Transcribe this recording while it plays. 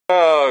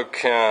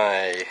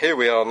Okay, here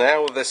we are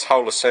now with this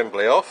whole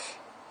assembly off.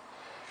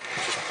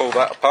 Just pull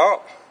that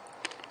apart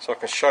so I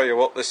can show you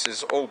what this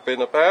has all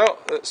been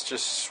about. Let's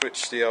just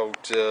switch the old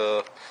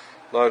low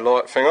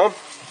light thing on.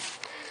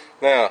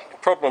 Now, the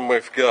problem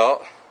we've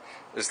got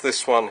is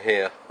this one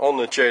here. On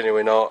the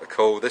genuine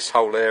article, this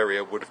whole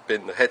area would have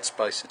been the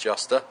headspace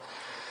adjuster.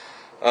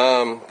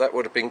 That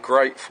would have been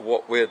great for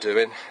what we're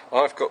doing.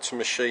 I've got to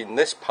machine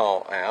this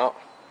part out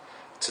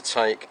to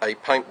take a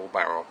paintball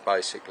barrel,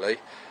 basically,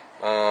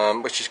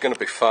 which is going to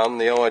be fun.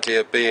 The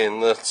idea being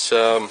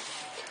that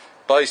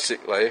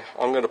basically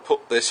I'm going to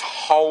put this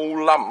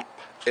whole lump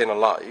in a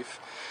lathe.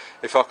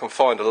 If I can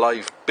find a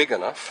lathe big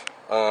enough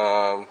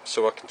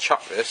so I can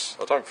chuck this.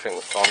 I don't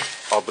think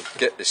I would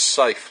get this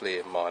safely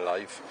in my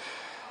lathe.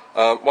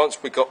 Once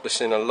we got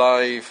this in a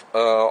lathe,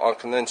 I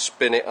can then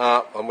spin it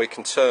up and we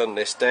can turn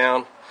this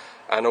down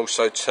and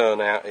also turn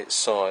out its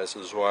size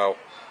as well.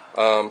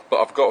 But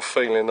I've got a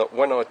feeling that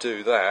when I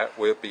do that,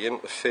 we'll be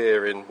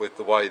interfering with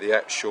the way the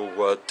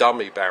actual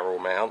dummy barrel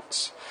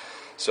mounts.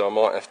 So I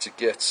might have to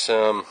get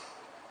a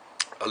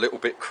little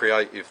bit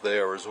creative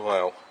there as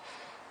well.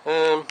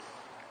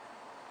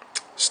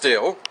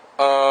 Still,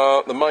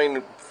 the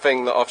main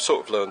thing that I've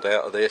sort of learned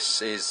out of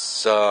this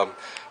is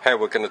how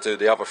we're going to do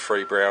the other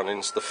 3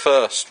 brownings. The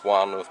first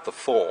one of the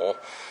 4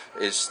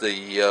 is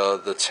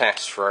the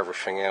test for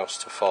everything else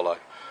to follow.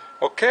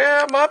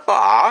 Okay,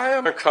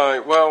 bye-bye.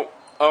 Okay, well,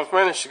 I've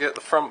managed to get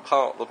the front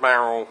part of the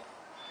barrel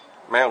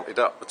mounted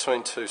up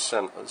between 2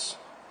 centres.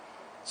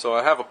 So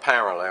I have a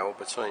parallel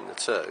between the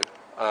two.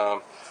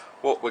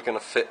 What we're going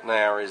to fit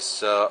now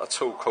is a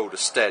tool called a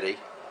steady,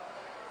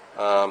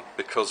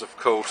 because of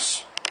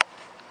course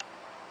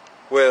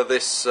where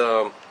this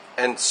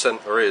end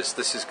centre is,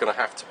 this is going to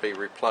have to be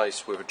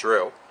replaced with a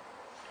drill,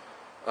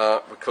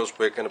 because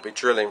we're going to be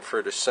drilling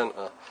through the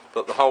centre.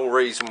 But the whole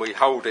reason we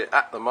hold it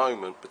at the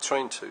moment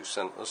between 2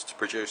 centres to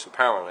produce a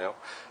parallel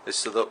is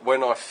so that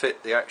when I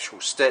fit the actual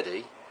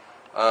steady,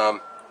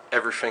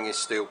 everything is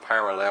still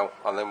parallel,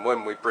 and then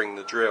when we bring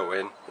the drill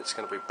in, it's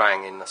going to be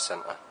bang in the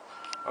centre.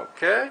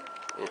 Okay,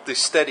 this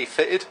steady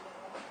fitted.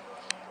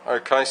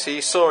 Okay, so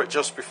you saw it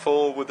just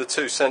before with the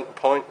 2 centre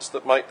points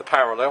that make the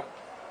parallel.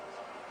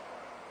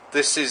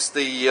 This is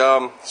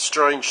the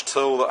strange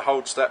tool that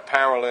holds that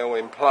parallel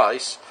in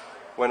place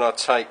when I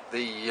take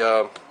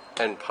the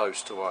end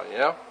post away,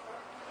 yeah?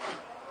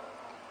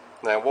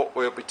 Now what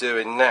we'll be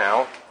doing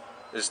now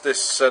is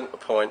this centre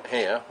point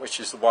here, which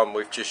is the one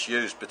we've just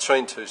used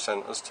between 2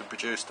 centres to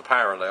produce the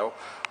parallel.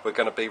 We're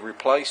going to be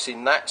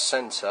replacing that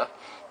centre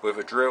with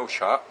a drill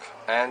chuck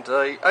and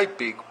a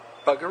big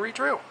buggery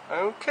drill.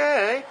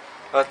 Okay,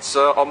 that's,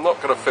 I'm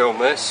not going to film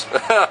this.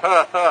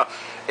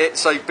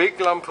 It's a big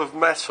lump of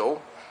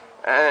metal,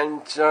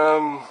 and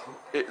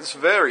it's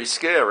very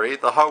scary.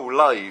 The whole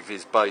lathe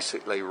is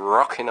basically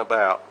rocking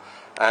about,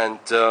 and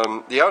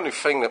the only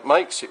thing that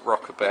makes it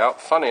rock about,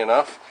 funny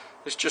enough,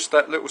 is just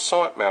that little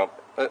sight mount.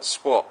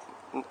 That's what,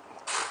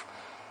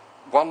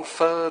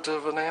 1/3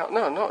 of an hour?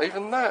 No, not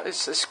even that.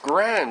 It's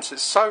grams.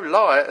 It's so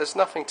light, there's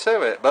nothing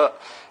to it, but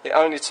it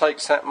only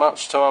takes that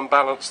much to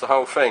unbalance the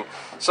whole thing.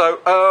 So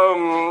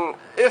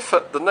if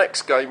at the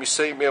next game you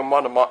see me and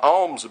one of my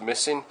arms are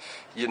missing,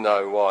 you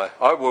know why.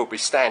 I will be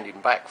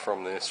standing back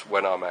from this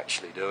when I'm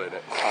actually doing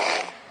it.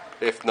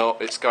 If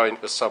not, it's going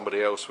to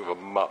somebody else with a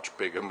much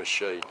bigger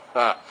machine.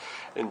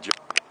 Enjoy.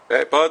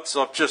 Yeah, buds,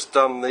 I've just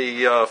done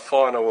the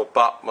final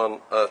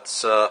abutment at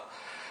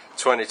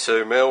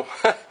 22mm.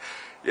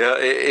 Yeah,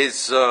 it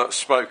is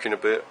smoking a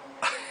bit.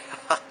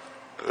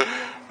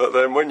 But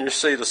then when you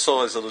see the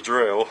size of the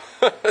drill,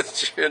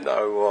 you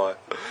know why.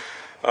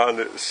 And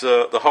it's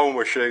the whole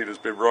machine has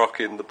been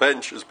rocking, the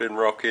bench has been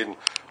rocking.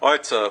 I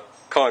had to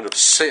kind of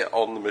sit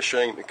on the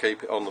machine to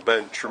keep it on the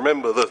bench.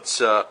 Remember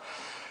that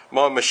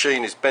my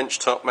machine is bench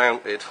top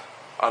mounted,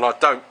 and I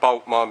don't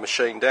bolt my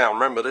machine down.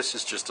 Remember, this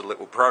is just a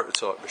little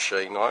prototype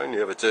machine. I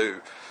only ever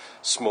do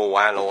small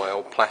alloy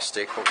or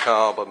plastic or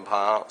carbon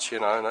parts, you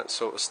know, and that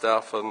sort of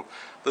stuff, and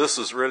this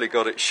has really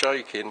got it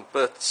shaking.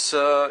 But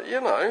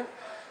you know,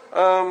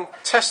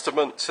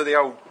 testament to the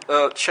old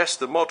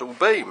Chester Model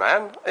B,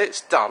 man. It's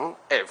done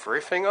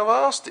everything I've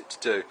asked it to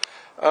do.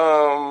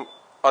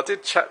 I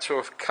did chat to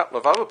a couple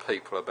of other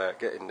people about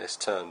getting this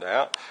turned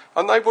out,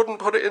 and they wouldn't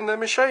put it in their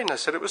machine. They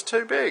said it was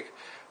too big.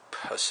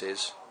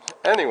 Pussies.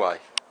 Anyway,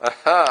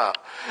 aha.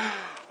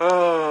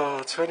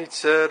 Oh,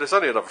 22. There's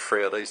only another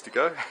 3 of these to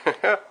go.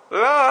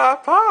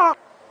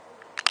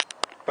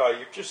 Okay,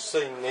 you've just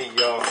seen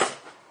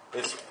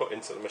this put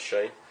into the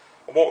machine,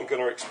 and what I'm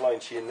going to explain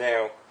to you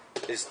now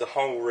is the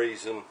whole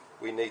reason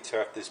we need to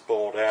have this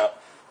bored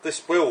out.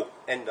 This will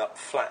end up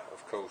flat,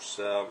 of course.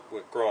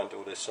 We'll grind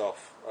all this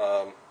off.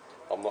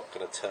 I'm not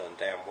going to turn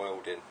down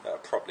welding. That'll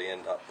probably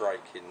end up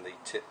breaking the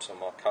tips on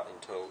my cutting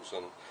tools,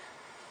 and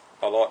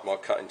I like my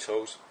cutting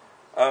tools.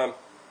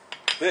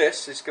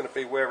 This is going to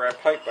be where our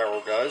paint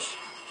barrel goes,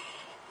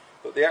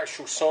 but the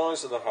actual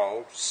size of the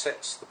hole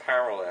sets the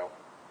parallel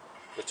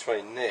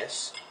between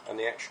this and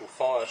the actual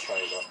fire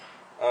chamber.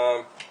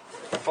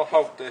 If I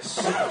hold this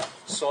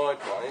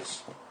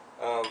sideways,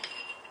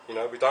 You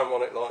know, we don't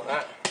want it like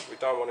that, we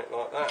don't want it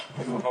like that.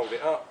 If I hold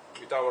it up,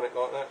 we don't want it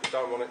like that, we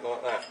don't want it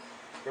like that.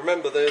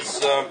 Remember, there's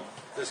going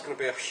to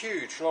be a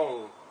huge,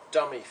 long,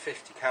 dummy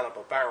 50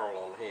 caliber barrel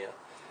on here,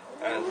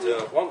 and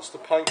once the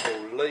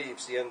paintball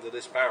leaves the end of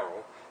this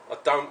barrel, I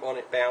don't want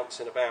it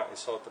bouncing about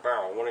inside the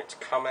barrel. I want it to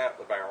come out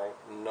the barrel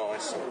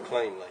nice and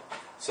cleanly.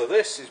 So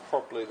this is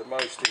probably the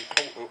most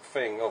important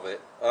thing of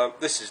it.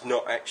 This is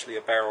not actually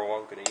a barrel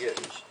I'm going to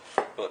use,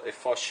 but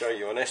if I show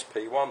you an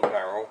SP1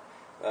 barrel,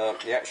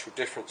 the actual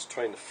difference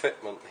between the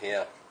fitment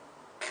here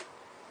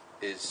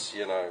is,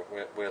 you know,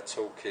 we're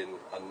talking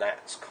a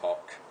gnat's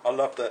cock. I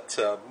love that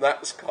term,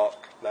 gnat's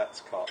cock,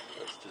 gnat's cock.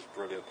 That's just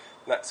brilliant.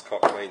 Gnat's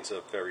cock means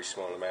a very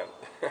small amount.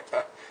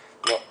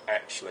 Not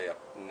actually a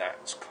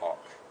gnat's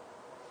cock.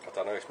 I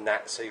don't know if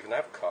gnats even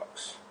have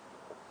cocks.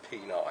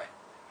 Peni.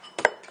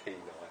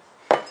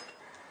 Peni.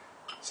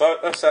 So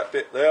that's that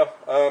bit there.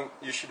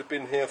 You should have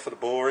been here for the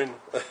boring.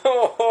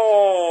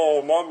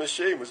 Oh, my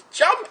machine was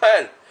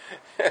jumping!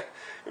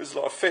 It was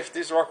like a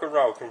 50s rock and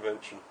roll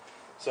convention.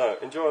 So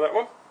enjoy that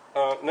one.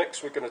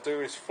 Next we're going to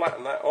do is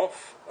flatten that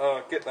off,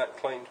 get that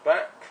cleaned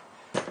back.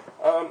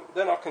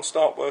 Then I can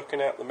start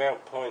working out the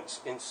mount points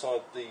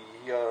inside the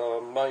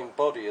main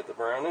body of the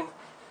Browning.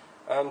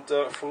 And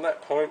from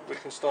that point we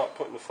can start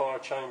putting the fire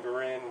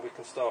chamber in, we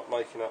can start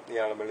making up the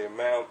aluminium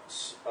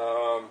mounts.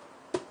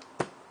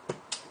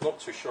 Not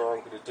too sure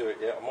I'm going to do it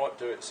yet. I might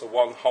do it so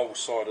one whole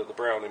side of the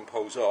Browning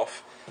pulls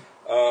off.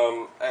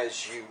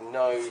 As you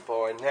know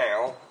by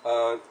now,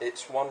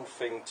 it's one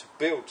thing to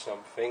build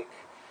something,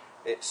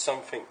 it's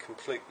something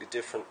completely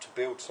different to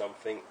build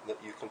something that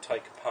you can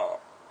take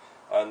apart.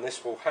 And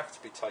this will have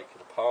to be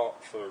taken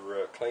apart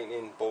for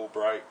cleaning, ball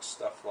breaks,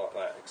 stuff like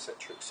that,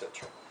 etc,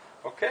 etc.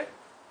 Okay?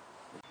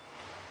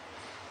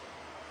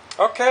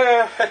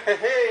 Okay,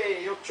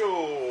 hey,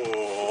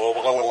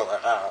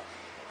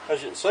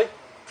 as you can see,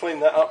 clean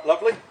that up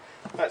lovely.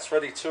 That's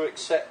ready to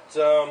accept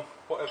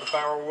whatever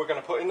barrel we're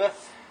going to put in there.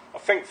 I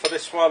think for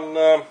this one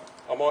I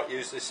might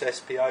use this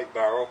SP8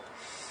 barrel.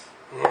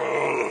 You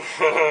know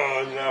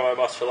how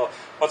much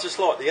I just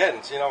like the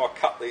ends, you know, I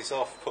cut these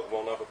off, put them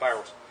on other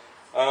barrels.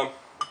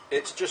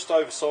 It's just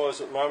oversized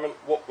at the moment.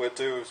 What we'll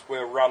do is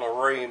we'll run a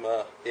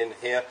reamer in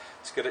here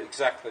to get it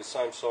exactly the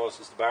same size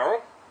as the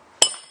barrel.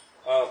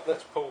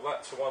 Let's pull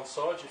that to one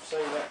side, you've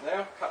seen that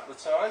now a couple of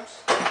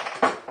times.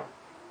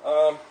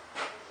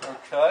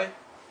 Okay,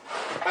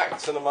 back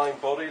to the main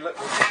body. Let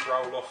me just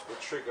roll off the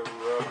trigger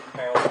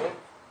housing.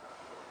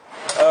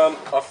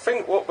 I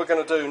think what we're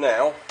going to do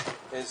now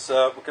is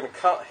we're going to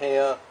cut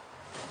here,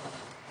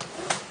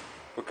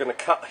 we're going to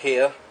cut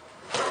here,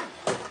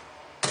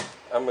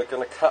 and we're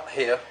going to cut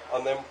here,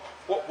 and then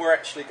what we're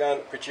actually going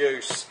to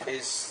produce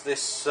is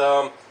this,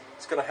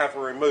 it's going to have a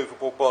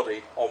removable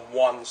body on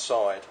one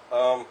side.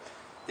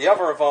 The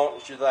other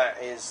advantage of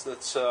that is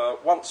that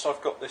once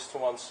I've got this to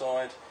one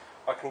side,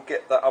 I can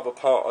get that other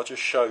part I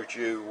just showed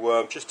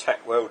you just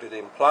tack welded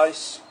in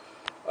place.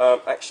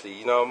 Actually,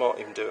 you know, I might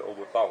even do it all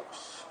with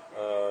bolts.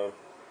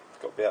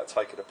 Got to be able to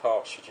take it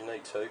apart should you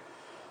need to.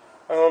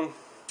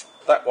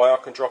 That way I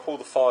can drop all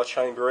the fire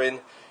chamber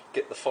in,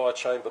 get the fire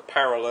chamber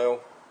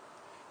parallel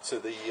to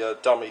the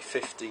dummy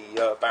 50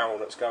 barrel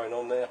that's going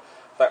on there.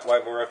 That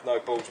way we'll have no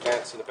balls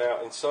bouncing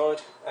about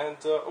inside, and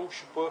all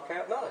should work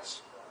out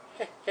nice.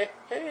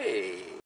 Hey.